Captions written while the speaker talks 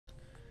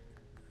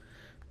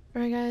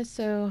Alright guys,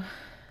 so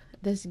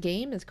this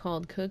game is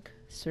called Cook,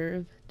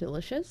 Serve,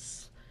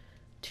 Delicious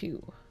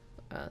 2.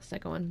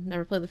 Second one.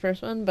 Never played the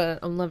first one, but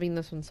I'm loving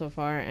this one so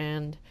far,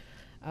 and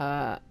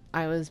I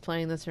was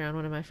playing this around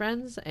one of my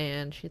friends,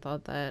 and she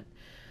thought that,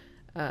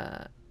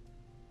 uh,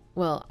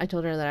 well, I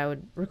told her that I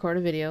would record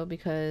a video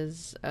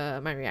because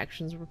my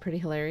reactions were pretty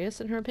hilarious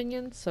in her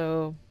opinion,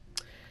 so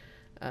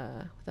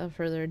without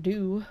further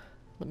ado,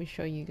 let me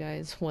show you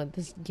guys what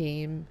this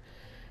game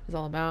is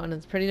all about, and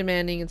it's pretty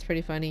demanding, it's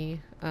pretty funny,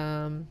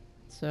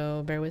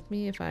 so bear with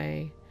me if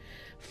I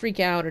freak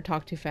out or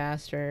talk too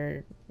fast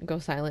or go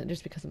silent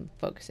just because I'm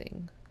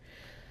focusing.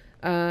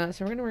 So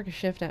we're gonna work a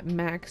shift at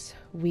Max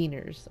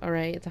Wieners.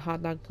 Alright, it's a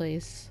hot dog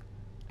place.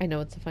 I know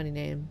it's a funny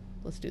name.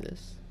 Let's do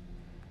this.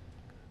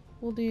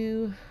 Let's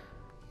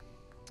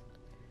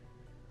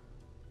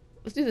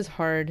do this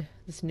hard,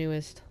 this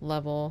newest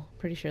level.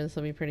 Pretty sure this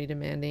will be pretty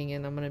demanding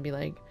and I'm gonna be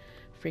like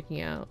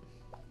freaking out.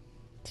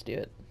 Let's do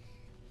it.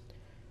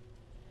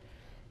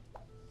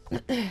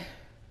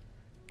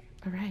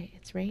 Alright,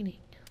 it's raining.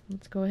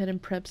 Let's go ahead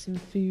and prep some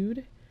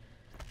food.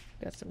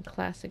 Got some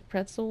classic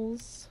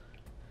pretzels.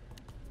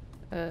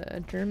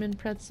 A German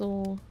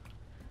pretzel.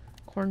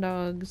 Corn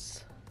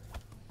dogs.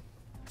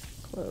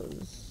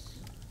 Clothes.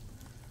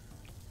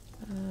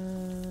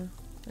 I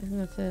think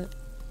that's it.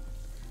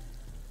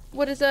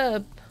 What is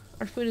up?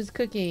 Our food is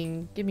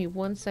cooking. Give me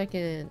 1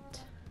 second.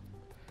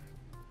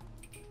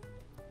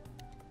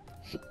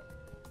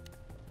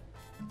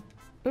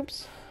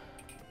 Oops.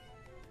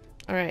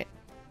 Alright.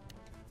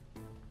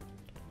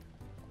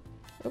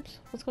 Oops,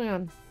 what's going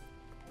on?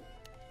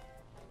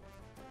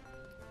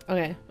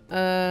 Okay,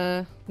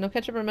 no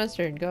ketchup or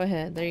mustard. Go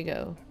ahead, there you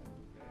go.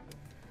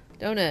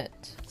 Donut.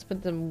 Let's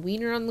put the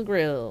wiener on the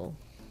grill.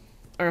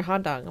 Or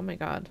hot dog, oh my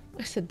god.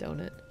 I said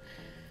donut.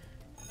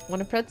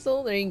 Want a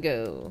pretzel? There you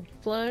go.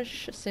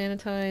 Flush,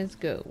 sanitize,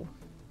 go.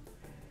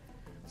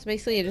 So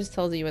basically it just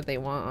tells you what they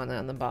want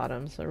on the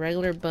bottom. So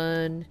regular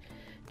bun,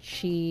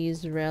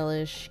 cheese,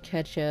 relish,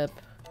 ketchup,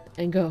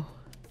 and go.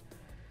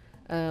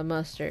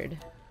 Mustard.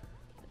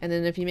 And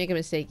then if you make a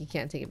mistake, you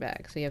can't take it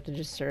back. So you have to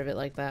just serve it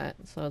like that.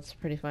 So it's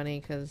pretty funny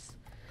because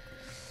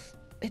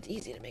it's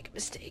easy to make a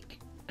mistake.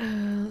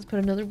 Let's put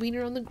another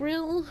wiener on the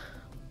grill.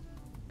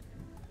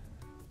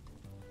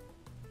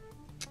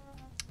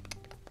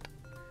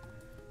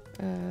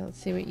 Let's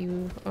see what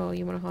you... Oh,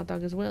 you want a hot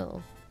dog as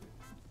well.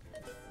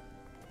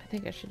 I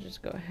think I should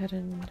just go ahead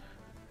and...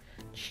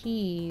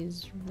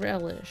 Cheese,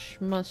 relish,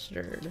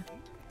 mustard.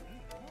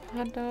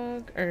 Hot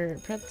dog, or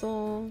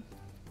pretzel...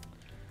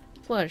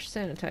 Flush,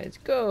 sanitize,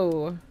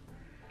 go!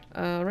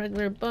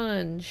 Regular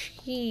bun,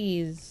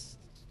 cheese,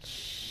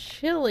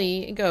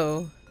 chili,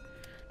 go!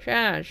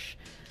 Trash,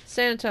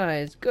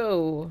 sanitize,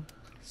 go!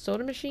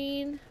 Soda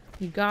machine,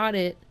 you got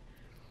it.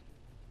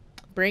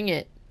 Bring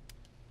it.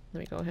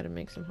 Let me go ahead and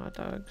make some hot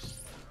dogs.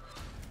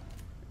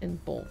 In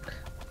bulk.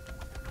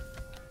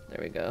 There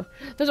we go.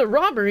 There's a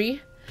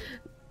robbery!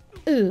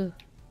 Ugh.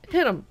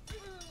 Hit him!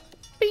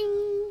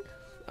 Bing!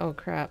 Oh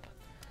crap.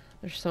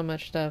 There's so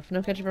much stuff.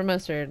 No ketchup or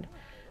mustard.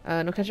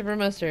 No ketchup or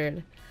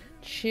mustard.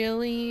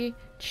 Chili,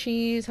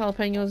 cheese,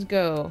 jalapenos,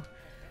 go.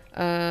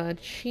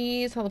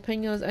 Cheese,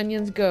 jalapenos,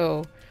 onions,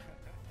 go.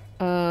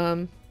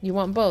 You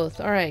want both.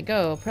 Alright,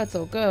 go.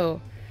 Pretzel, go.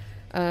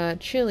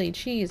 Chili,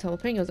 cheese,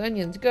 jalapenos,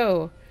 onions,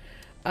 go.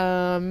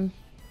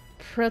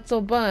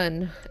 Pretzel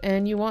bun.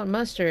 And you want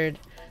mustard.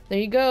 There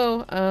you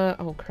go.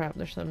 Oh crap,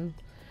 there's some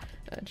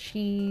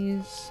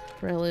cheese,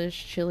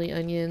 relish, chili,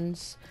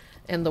 onions,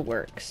 and the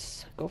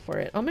works. Go for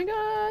it. Oh my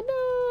god,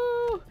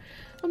 no!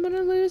 I'm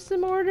gonna lose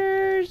some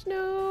orders.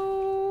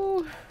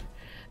 No.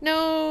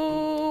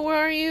 No. Where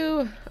are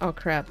you? Oh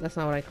crap. That's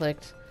not what I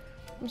clicked.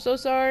 I'm so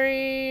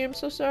sorry. I'm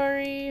so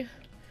sorry.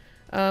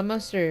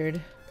 Mustard.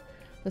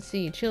 Let's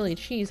see. Chili,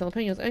 cheese,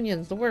 jalapenos,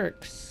 onions. The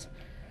works.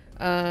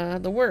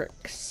 The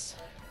works.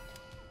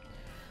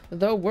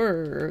 The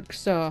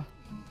works. Oh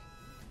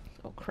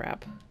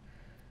crap.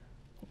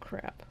 Oh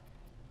crap.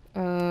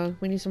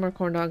 We need some more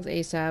corn dogs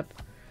ASAP.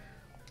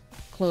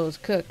 Close.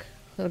 Cook.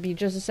 That'll be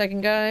just a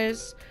second,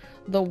 guys.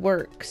 The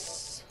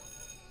works.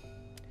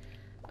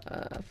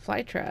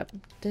 Fly trap.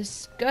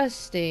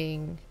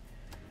 Disgusting.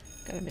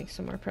 Gotta make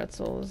some more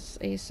pretzels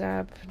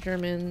ASAP.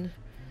 German.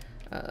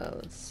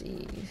 Let's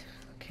see.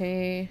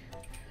 Okay.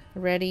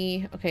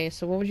 Ready. Okay,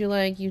 so what would you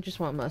like? You just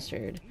want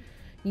mustard.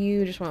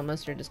 You just want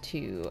mustard as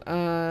two.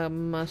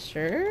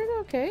 Mustard.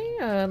 Okay.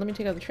 Let me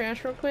take out the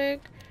trash real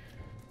quick.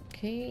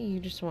 Okay, you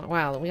just want...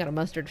 Wow, we got a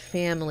mustard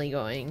family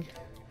going.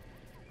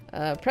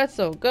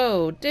 Pretzel.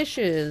 Go.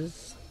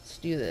 Dishes. Let's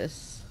do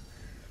this.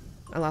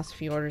 I lost a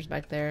few orders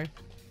back there.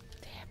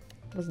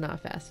 Damn, was not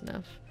fast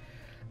enough.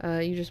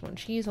 You just want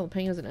cheese,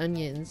 jalapenos, and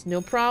onions.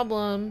 No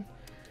problem.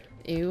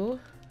 Ew.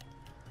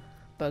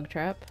 Bug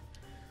trap.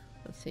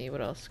 Let's see, what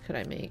else could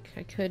I make?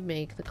 I could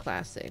make the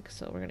classic,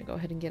 so we're gonna go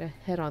ahead and get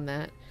ahead on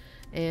that.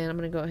 And I'm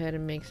gonna go ahead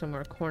and make some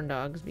more corn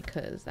dogs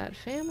because that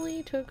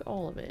family took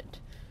all of it.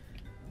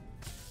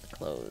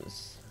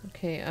 Close.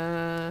 Okay,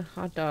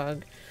 hot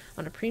dog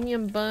on a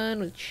premium bun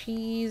with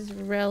cheese,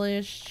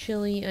 relish,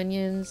 chili,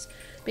 onions.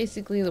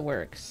 Basically the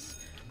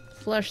works.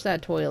 Flush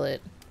that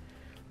toilet.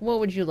 What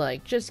would you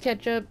like? Just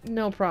ketchup?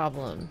 No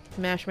problem.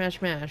 Mash,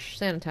 mash, mash.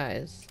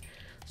 Sanitize.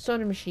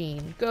 Soda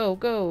machine. Go,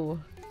 go.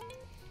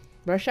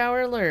 Rush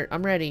hour alert.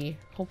 I'm ready.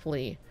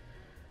 Hopefully.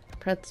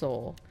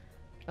 Pretzel.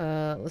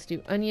 Let's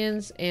do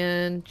onions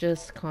and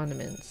just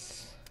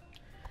condiments.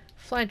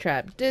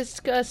 Flytrap.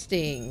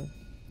 Disgusting.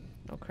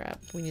 Oh crap.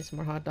 We need some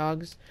more hot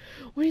dogs.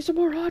 We need some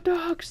more hot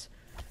dogs!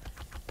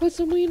 Put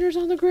some wieners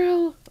on the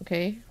grill!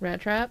 Okay.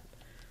 Rat trap.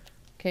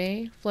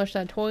 Okay. Flush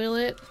that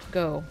toilet.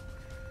 Go.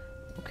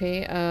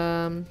 Okay,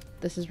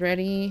 this is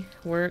ready.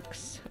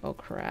 Works. Oh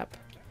crap.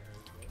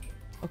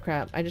 Oh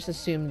crap. I just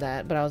assumed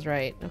that, but I was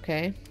right.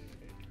 Okay.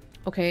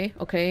 Okay,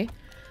 okay.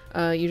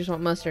 You just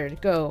want mustard.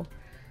 Go.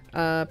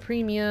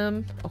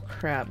 Premium. Oh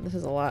crap, this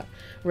is a lot.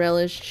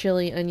 Relish,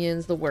 chili,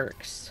 onions, the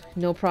works.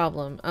 No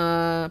problem.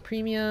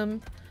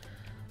 Premium.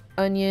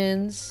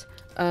 Onions.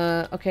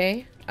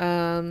 Okay.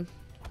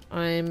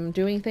 I'm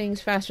doing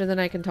things faster than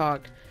I can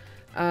talk.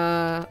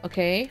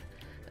 Okay.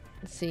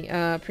 Let's see.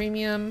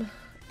 Premium.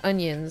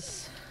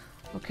 Onions.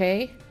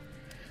 Okay.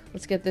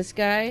 Let's get this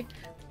guy.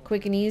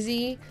 Quick and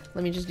easy.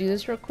 Let me just do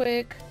this real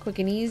quick. Quick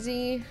and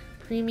easy.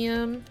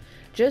 Premium.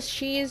 Just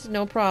cheese,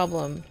 no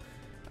problem.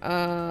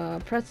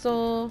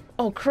 Pretzel.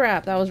 Oh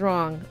crap, that was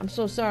wrong. I'm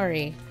so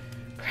sorry.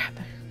 Crap.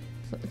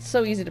 It's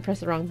so easy to press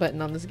the wrong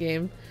button on this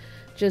game.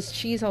 Just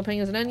cheese,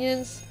 jalapenos, and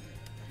onions.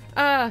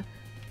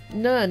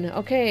 None.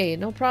 Okay,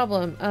 no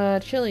problem.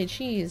 Chili,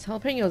 cheese,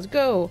 jalapenos,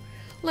 go.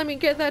 Let me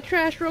get that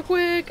trash real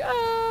quick.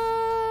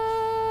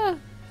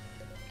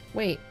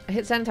 Wait, I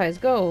hit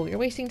sanitize. Go. You're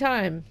wasting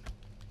time.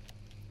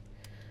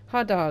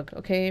 Hot dog.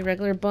 Okay,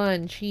 regular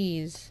bun,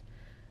 cheese,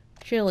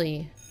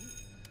 chili.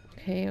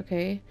 Okay,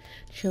 okay.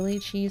 Chili,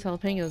 cheese,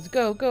 jalapenos.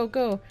 Go, go,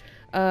 go.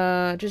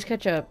 Just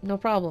ketchup. No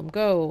problem.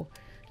 Go.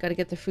 Gotta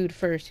get the food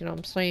first. You know what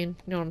I'm saying?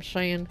 You know what I'm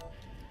saying?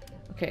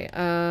 Okay,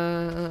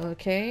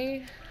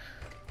 okay.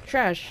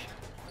 Trash.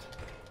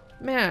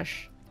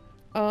 Mash.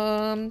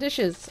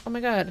 Dishes. Oh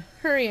my god.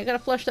 Hurry, I gotta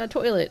flush that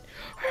toilet.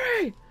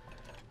 Hurry!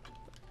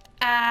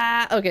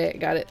 Okay,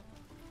 got it.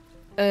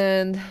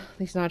 And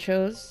these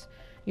nachos.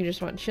 You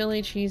just want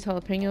chili, cheese,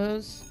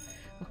 jalapenos.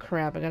 Oh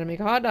crap, I gotta make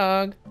a hot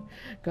dog.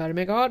 Gotta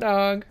make a hot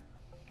dog.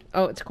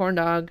 Oh, it's a corn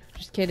dog.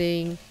 Just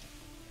kidding.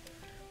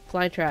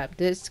 Flytrap.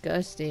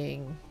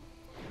 Disgusting.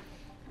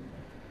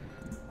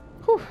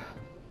 Whew.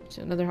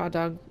 So another hot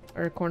dog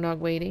or corn dog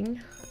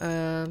waiting.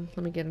 Let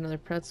me get another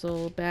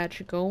pretzel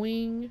batch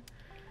going.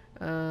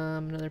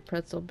 Another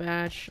pretzel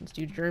batch. Let's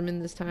do German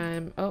this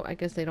time. Oh, I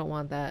guess they don't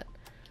want that.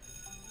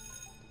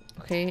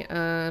 Okay,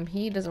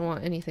 he doesn't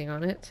want anything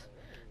on it.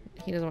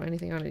 He doesn't want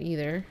anything on it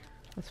either.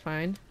 That's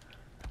fine.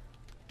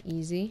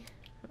 Easy.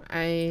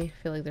 I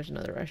feel like there's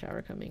another rush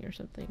hour coming or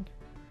something.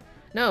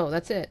 No,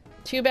 that's it.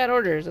 2 bad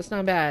orders. That's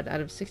not bad.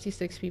 Out of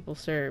 66 people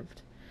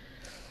served.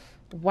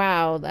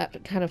 Wow,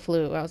 that kind of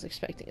flew. I was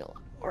expecting a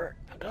lot more.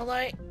 Not gonna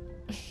lie.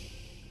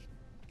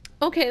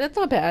 Okay, that's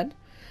not bad.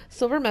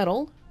 Silver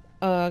medal.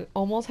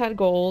 Almost had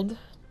gold.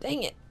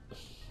 Dang it.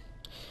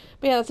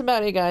 But yeah, that's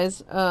about it,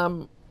 guys.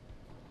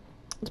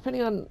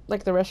 Depending on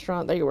like the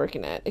restaurant that you're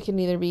working at, it can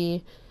either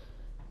be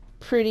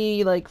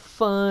pretty like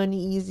fun,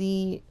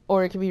 easy,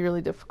 or it can be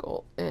really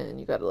difficult, and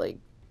you gotta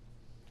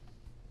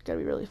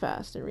be really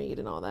fast and read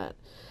and all that.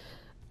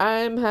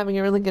 I'm having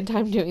a really good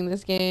time doing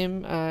this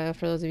game. For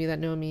those of you that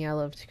know me, I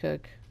love to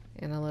cook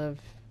and I love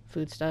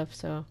food stuff,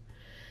 so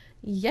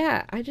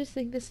yeah, I just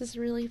think this is a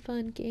really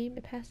fun game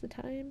to pass the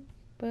time.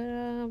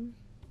 But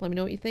let me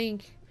know what you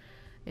think,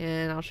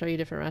 and I'll show you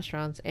different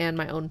restaurants and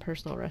my own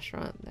personal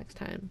restaurant next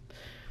time.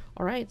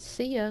 Alright,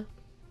 see ya.